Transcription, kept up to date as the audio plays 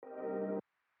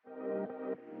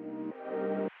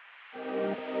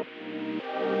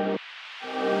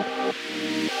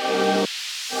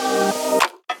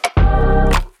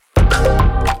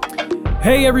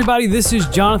Hey everybody, this is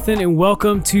Jonathan and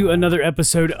welcome to another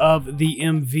episode of the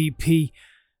MVP.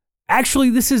 Actually,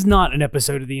 this is not an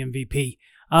episode of the MVP.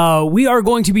 We are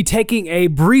going to be taking a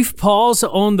brief pause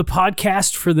on the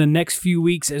podcast for the next few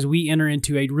weeks as we enter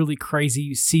into a really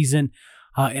crazy season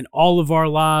in all of our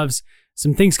lives.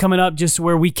 Some things coming up just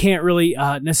where we can't really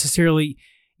necessarily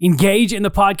engage in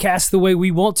the podcast the way we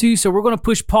want to. So we're going to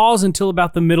push pause until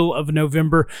about the middle of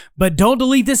November. But don't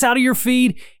delete this out of your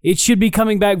feed. It should be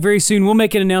coming back very soon. We'll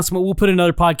make an announcement. We'll put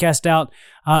another podcast out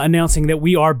announcing that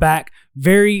we are back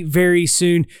very, very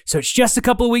soon. So it's just a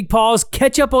couple of week pause.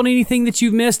 Catch up on anything that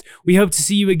you've missed. We hope to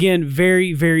see you again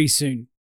very, very soon.